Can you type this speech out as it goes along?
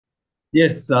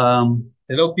Yes,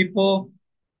 hello people.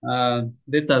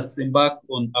 Let us embark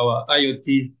on our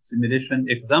IoT simulation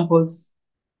examples.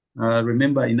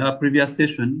 Remember in our previous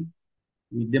session,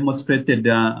 we demonstrated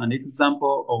an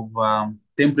example of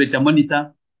temperature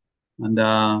monitor,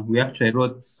 and we actually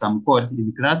wrote some code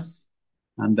in class.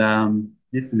 And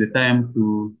this is the time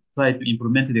to try to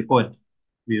implement the code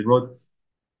we wrote.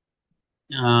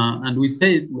 And we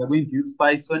said we are going to use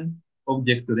Python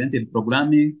object-oriented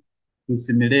programming to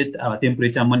simulate our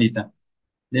temperature monitor.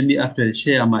 Let me actually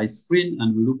share my screen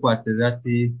and we look at that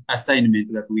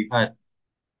assignment that we had.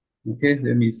 Okay,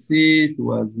 let me see. It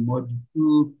was Module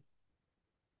 2.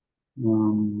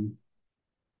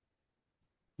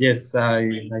 Yes, I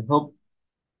hope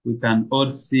we can all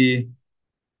see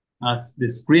as the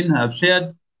screen I've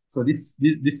shared. So this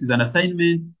is an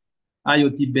assignment,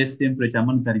 IoT-based temperature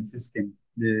monitoring system.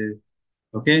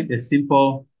 A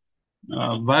simple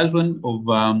version of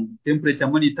temperature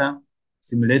monitor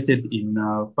simulated in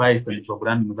Python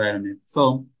programming environment.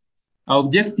 So our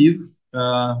objective,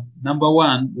 number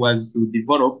one, was to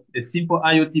develop a simple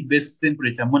IoT-based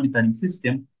temperature monitoring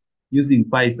system using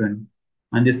Python.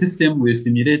 And the system will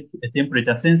simulate a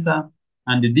temperature sensor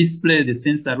and display the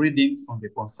sensor readings on the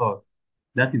console.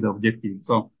 That is the objective.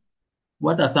 So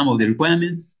what are some of the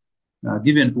requirements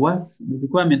given to us? The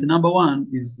requirement number one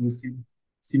is to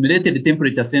simulate the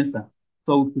temperature sensor.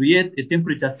 So we create a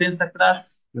temperature sensor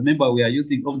class. Remember, we are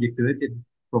using object-related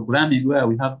programming where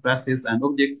we have classes and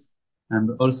objects and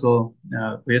also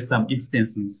create some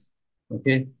instances,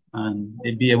 okay, and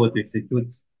be able to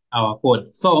execute our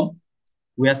code. So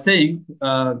we are saying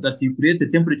that you create a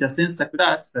temperature sensor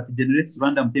class that generates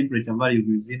random temperature values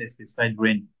within a specified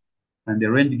range. And the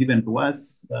range given to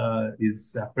us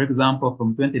is, for example,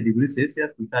 from 20 degrees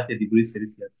Celsius to 30 degrees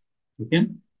Celsius. Okay.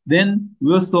 Then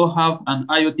we also have an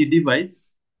IoT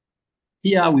device.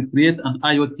 Here we create an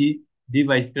IoT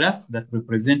device class that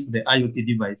represents the IoT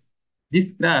device.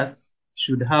 This class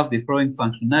should have the following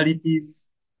functionalities.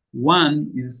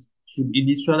 One is should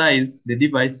initialize the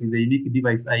device with a unique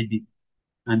device ID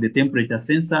and the temperature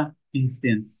sensor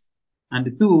instance.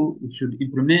 And two, it should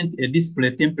implement a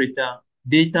display temperature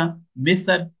data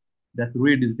method that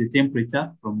reads the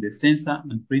temperature from the sensor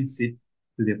and prints it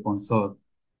to the console.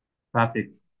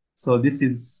 Perfect. So this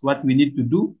is what we need to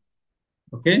do,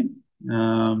 okay,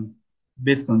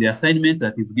 based on the assignment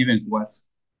that is given to us.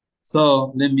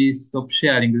 So let me stop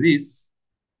sharing this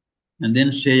and then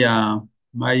share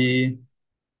my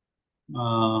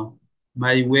uh,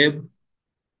 my web.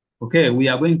 Okay, we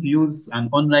are going to use an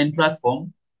online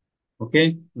platform.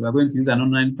 Okay, we are going to use an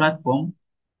online platform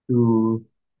to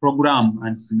program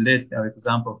and simulate our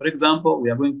example. For example,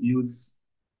 we are going to use,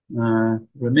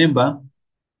 remember,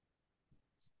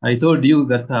 I told you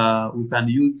that we can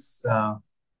use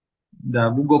the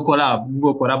Google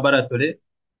Collaboratory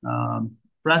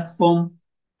platform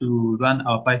to run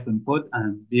our Python code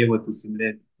and be able to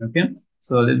simulate. Okay,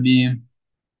 so let me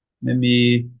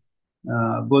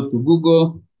go to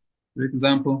Google, for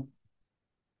example.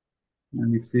 Let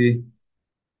me see.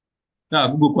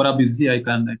 Google Colab is here. I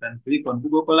can click on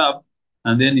Google Colab,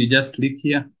 and then you just click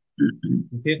here.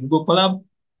 Okay, Google Colab,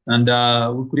 and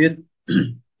we create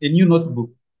a new notebook.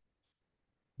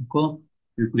 Okay,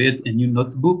 we create a new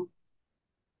notebook.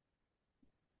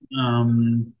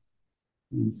 Um,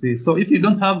 let's see. So if you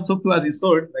don't have software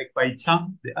installed like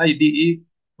PyCharm, the IDE,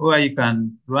 where you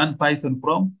can run Python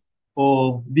from,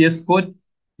 or VS Code,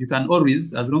 you can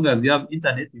always, as long as you have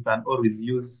internet, you can always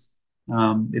use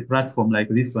a platform like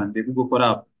this one, the Google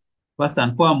Colab. First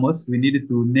and foremost, we need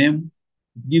to name,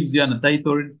 it gives you a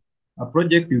title, a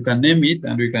project, you can name it,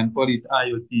 and we can call it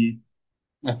IoT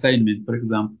assignment, for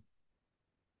example.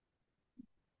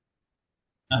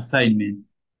 Assignment,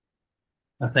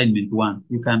 assignment one.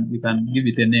 You can give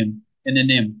it a name, any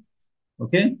name.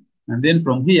 Okay? And then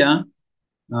from here,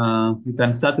 you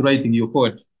can start writing your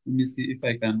code. Let me see if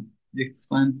I can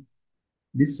expand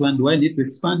this one. Do I need to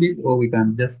expand it, or we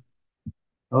can just,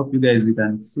 I hope you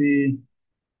can see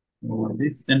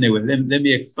this. Anyway, let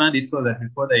me expand it so that the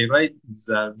code I write is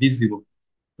visible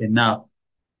enough.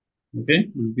 Okay,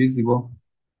 it's visible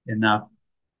enough.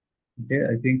 Okay,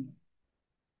 I think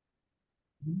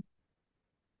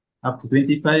up to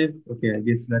 25. Okay, I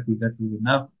guess that is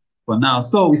enough for now.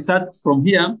 So we start from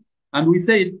here, and we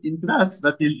said in class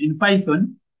that in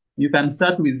Python, you can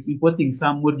start with importing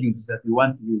some modules that you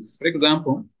want to use. For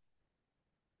example,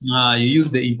 you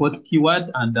use the import keyword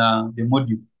and the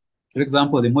module. For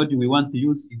example, the module we want to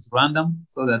use is random,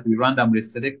 so that we randomly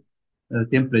select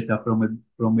temperature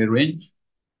from a range,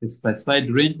 a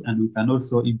specified range, and we can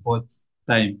also import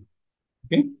time.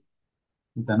 Okay,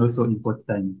 we can also import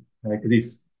time like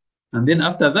this. And then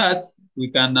after that, we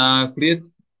can create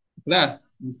a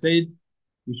class. We said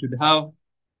we should have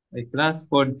a class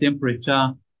called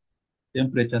temperature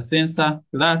sensor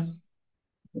class,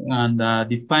 and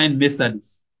define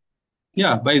methods.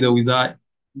 Yeah, by the way,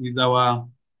 with our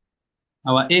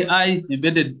AI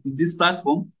embedded in this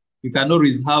platform, we can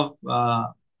always have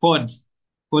code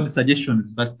code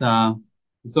suggestions, but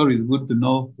it's always good to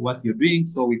know what you're doing,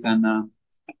 so we can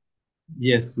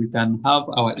yes, we can have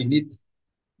our init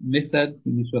method,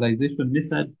 initialization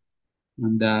method,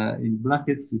 and in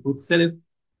brackets we put self,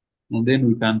 and then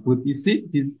we can put, you see,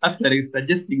 it is actually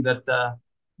suggesting that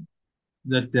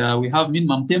we have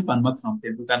minimum temp and maximum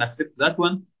temp. We can accept that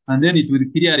one, and then it will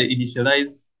clearly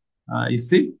initialize, you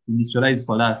see, initialize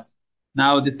for us.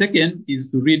 Now, the second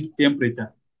is to read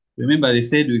temperature. Remember, they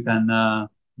said we can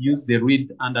use the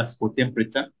read underscore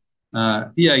temperature.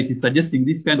 Here, it is suggesting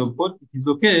this kind of code. It is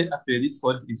okay. Actually, this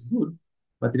code is good,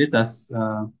 but let us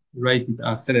write it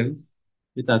ourselves.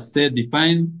 Let us say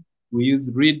define, we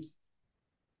use read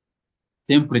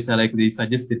temperature like they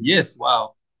suggested. Yes,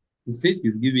 wow. You see, it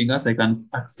is giving us, I can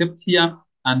accept here,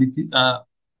 and it, oh,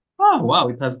 wow,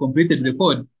 it has completed the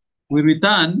code. We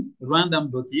return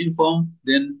random.inform,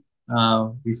 then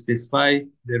we specify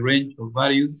the range of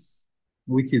values,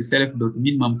 which is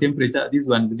self.minimum temperature. This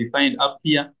one is defined up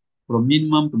here from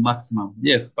minimum to maximum.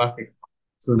 Yes, perfect.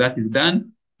 So that is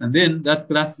done. And then that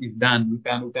class is done. We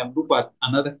can look at uh,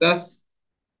 another class,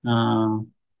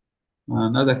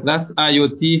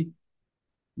 IoT.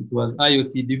 It was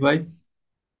IoT device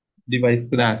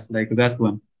class, like that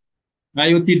one.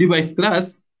 IoT device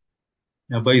class,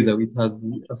 by the way, it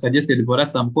has suggested for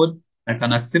us some code. I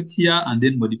can accept here and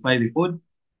then modify the code.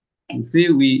 You see,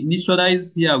 we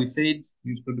initialize here, we said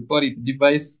we should call it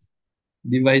device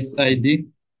ID.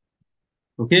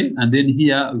 Okay, and then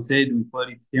here we said we call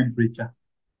it temperature.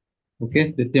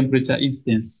 Okay, the temperature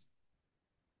instance.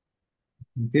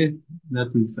 Okay,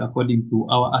 that is according to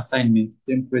our assignment,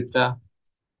 temperature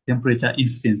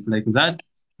instance, like that.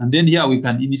 And then here we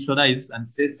can initialize and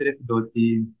say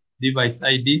self.device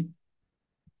ID.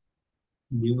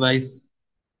 Device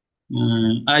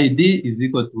ID is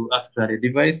equal to actually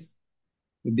device,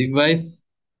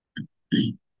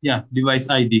 yeah, device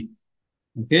ID.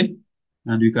 Okay,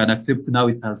 and we can accept now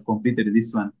it has completed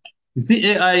this one. You see,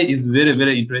 AI is very,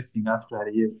 very interesting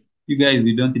actually. Yes, you guys,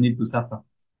 you don't need to suffer.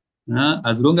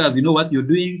 As long as you know what you're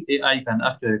doing, AI can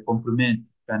actually complement,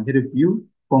 can help you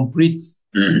complete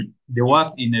the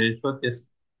work in a shortest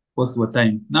possible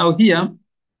time. Now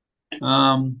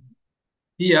um,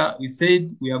 here we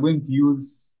said we are going to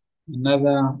use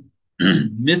another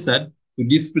method to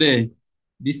display.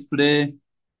 We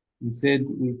said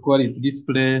we call it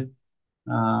display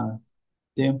uh,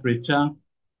 temperature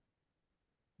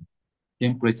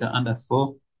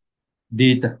underscore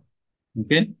data.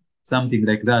 Okay, something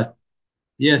like that.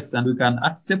 Yes, and we can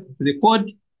accept the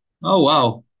code. Oh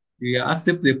wow, we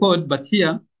accept the code, but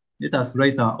here let us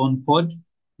write our own code.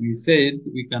 We said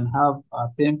we can have a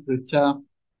temperature.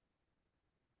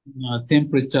 You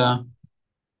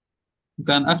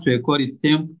can actually call it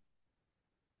temp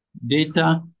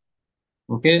data.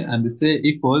 Okay, and say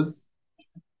equals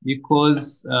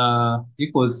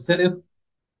self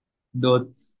dot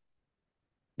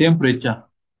temperature.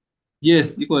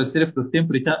 Yes, equals self dot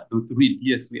temperature dot read.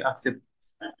 Yes, we accept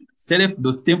self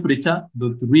dot temperature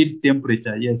dot read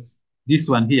temperature. Yes, this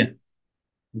one here.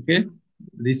 Okay,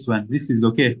 this one. This is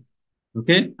okay.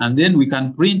 Okay, and then we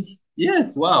can print.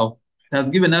 Yes, wow, it has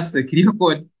given us the clear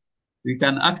code. We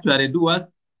can actually do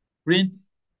what? Print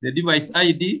the device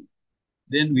ID.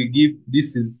 Then we give,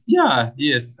 this is, yeah,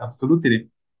 yes, absolutely.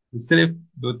 The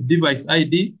self.device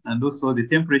ID and also the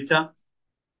temperature.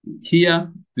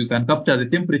 Here, you can capture the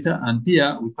temperature, and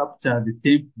here we capture the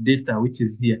temp data, which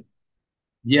is here.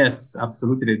 Yes,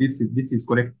 absolutely. This is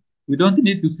correct. We don't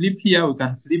need to sleep here. We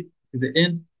can sleep to the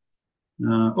end.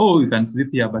 Oh, we can sleep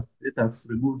here, but let us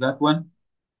remove that one.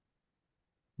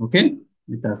 Okay,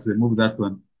 let us remove that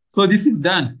one. So this is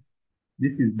done.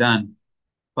 This is done.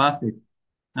 Perfect.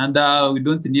 And we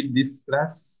don't need this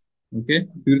class. Okay,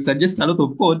 we will suggest a lot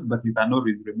of code, but you can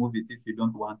always remove it if you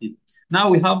don't want it. Now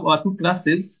we have our two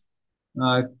classes,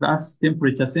 class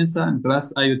temperature sensor and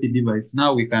class IoT device.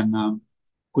 Now we can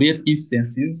create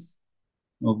instances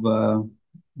of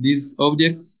these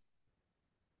objects.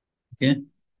 Okay,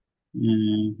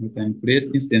 we can create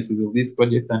instances of this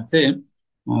project and say,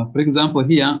 for example,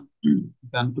 here you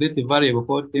can create a variable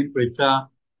called temperature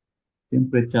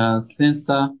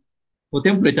sensor for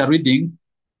temperature reading,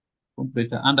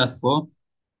 temperature underscore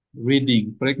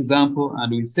reading, for example,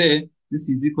 and we say this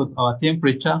is equal to our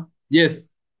temperature. Yes,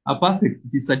 perfect.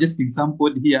 It is suggesting some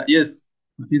code here. Yes,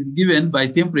 It is given by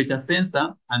temperature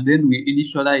sensor, and then we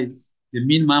initialize the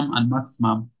minimum and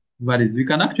maximum values. We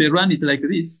can actually run it like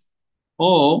this,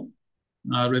 or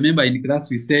remember in class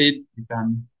we said you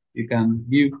can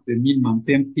give the minimum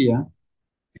temp here,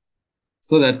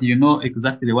 so that you know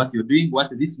exactly what you're doing, what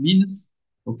this means.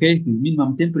 Okay, it is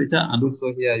minimum temperature, and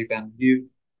also here you can give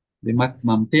the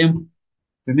maximum temp.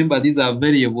 Remember, these are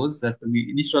variables that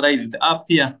we initialized up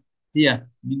here,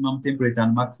 minimum temperature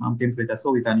and maximum temperature,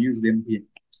 so we can use them here.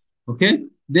 Okay,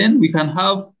 then we can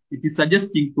have, it is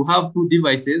suggesting to have two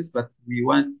devices, but we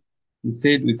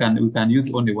said we can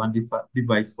use only one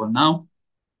device for now.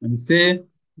 And say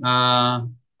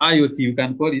IoT, we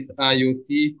can call it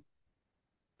IoT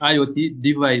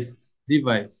device.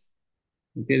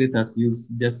 Okay, let us use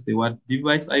just the word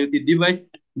device. IoT device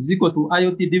is equal to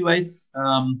IoT device.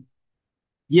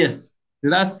 Yes,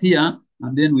 class here,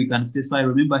 and then we can specify.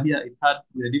 Remember here it had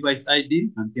the device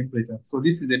ID and temperature. So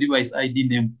this is the device ID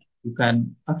name. You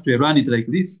can actually run it like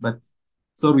this, but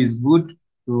it's always good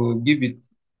to give it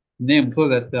name so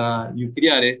that you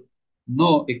clearly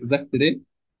know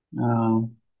uh,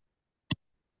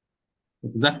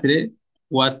 exactly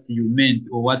what you meant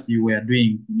or what you were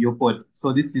doing in your code.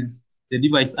 So this is the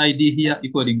device ID here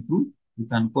equaling to, you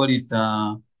can call it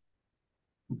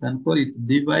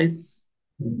device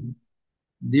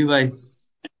device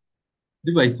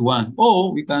one,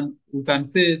 or we can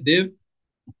say dev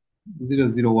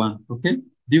 001. Okay,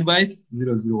 device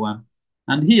 001.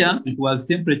 And here it was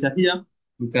temperature here.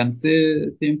 We can say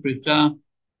temperature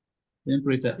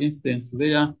instance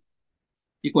there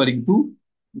equaling to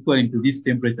this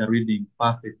temperature reading.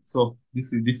 Perfect. So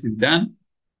this is done.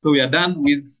 So we are done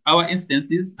with our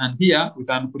instances, and here we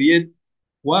can create,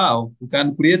 wow, we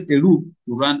can create a loop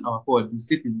to run our code. You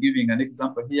see it is giving an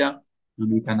example here,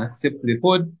 and we can accept the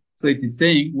code. So it is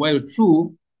saying while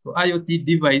true, so IoT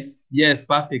device, yes,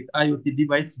 perfect. IoT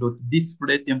device dot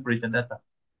display temperature data.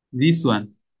 This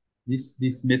one,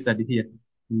 this method here.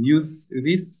 We use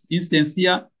this instance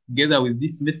here together with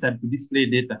this method to display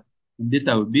data. And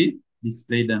data will be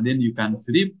displayed, and then you can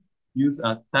sleep, use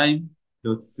a time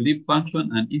dot sleep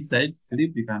function, and inside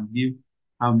sleep you can give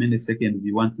how many seconds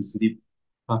you want to sleep.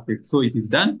 Perfect. So it is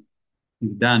done.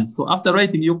 It's done. So after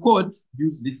writing your code,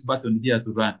 use this button here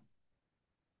to run.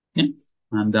 Okay.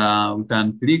 And we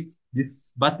can click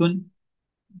this button.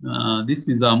 This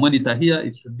is our monitor here.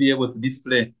 It should be able to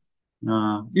display.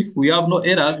 If we have no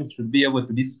errors, it should be able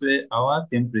to display our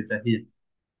temperature here.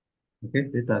 Okay,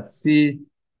 let us see.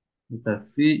 Let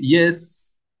us see.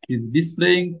 Yes, it's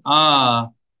displaying.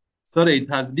 Sorry, it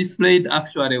has displayed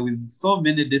actually with so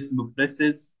many decimal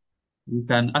places. We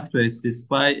can actually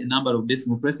specify a number of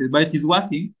decimal places, but it is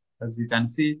working. As you can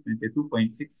see,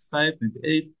 22.65,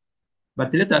 28.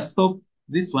 But let us stop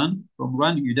this one from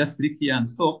running. You just click here and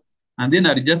stop. And then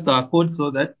adjust our code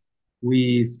so that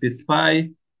we specify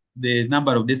the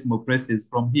number of decimal places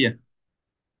from here.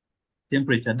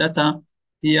 Temperature data.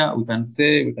 Here we can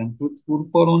say, we can put full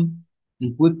colon.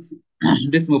 We put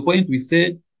decimal point. We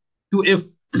say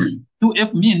 2F.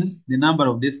 2F means the number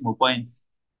of decimal points.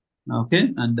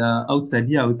 Okay, and outside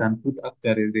here we can put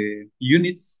actually the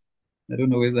units. I don't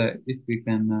know whether if we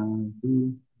can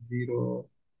do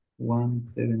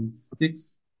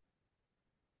 0.176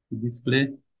 to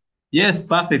display. Yes,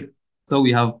 perfect. So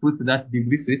we have put that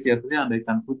degree Celsius there, and I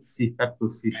can put C, capital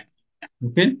C.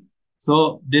 Okay,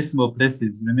 so decimal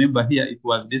places. Remember here it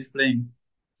was displaying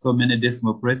so many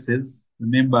decimal places.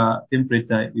 Remember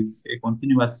temperature is a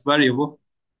continuous variable,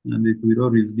 and it will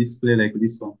always display like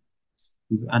this one.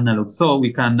 Is analog. So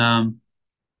we can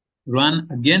run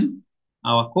again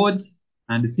our code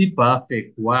and see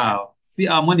perfect. Wow. See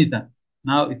our monitor.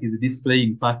 Now it is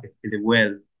displaying perfectly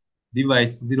well.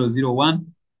 Device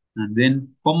 001 and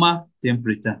then comma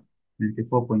temperature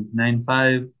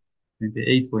 24.95,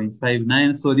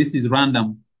 28.59. So this is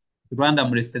random. It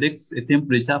randomly selects a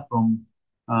temperature from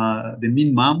the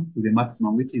minimum to the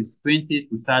maximum, which is 20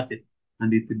 to 30,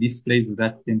 and it displays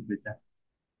that temperature.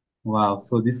 Wow,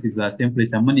 so this is a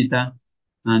temperature monitor.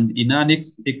 And in our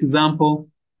next example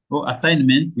or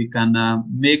assignment, we can uh,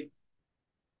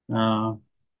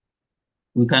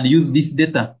 we can use this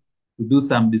data to do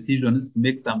some decisions, to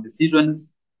make some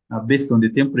decisions based on the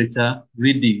temperature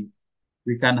reading.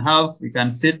 We can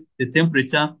set the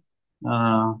temperature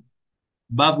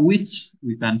above which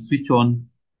we can switch on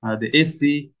the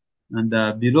AC, and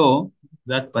below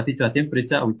that particular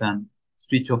temperature, we can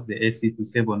switch off the AC to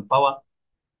save on power.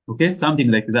 Okay,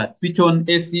 something like that. Switch on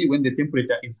AC when the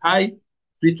temperature is high,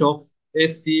 switch off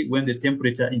AC when the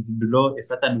temperature is below a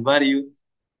certain value,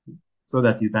 so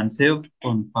that you can save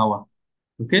on power.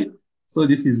 Okay, so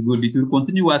this is good. It will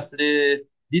continuously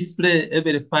display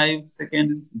every 5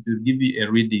 seconds. It will give you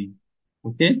a reading.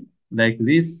 Okay, like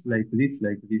this, like this,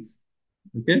 like this.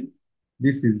 Okay,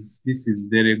 this is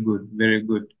very good, very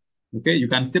good. Okay, you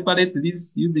can separate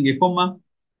this using a comma.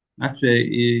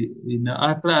 Actually, in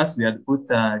our class, we had put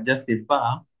just a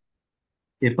bar,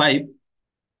 a pipe.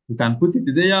 You can put it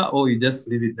there, or you just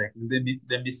leave it like,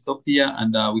 let me stop here,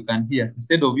 and we can hear.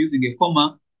 Instead of using a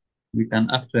comma, we can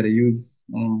actually use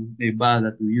a bar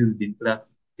that we used in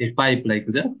class, a pipe like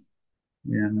that,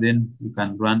 and then you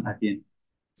can run again.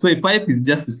 So a pipe is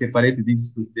just to separate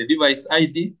these two, the device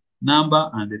ID, number,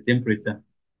 and the temperature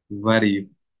value.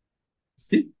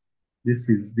 See, this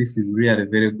is really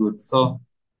very good. So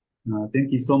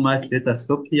thank you so much. Let us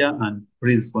stop here and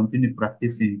please continue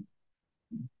practicing.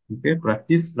 Okay,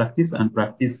 practice, practice, and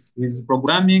practice. With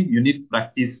programming, you need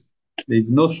practice. There is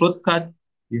no shortcut.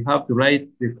 You have to write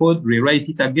the code, rewrite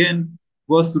it again,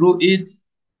 go through it,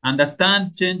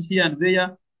 understand, change here and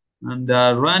there, and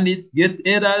run it, get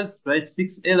errors, try to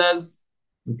fix errors.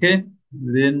 Okay,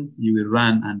 then you will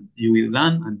run and you will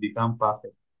learn and become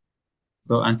perfect.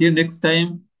 So until next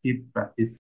time, keep practicing.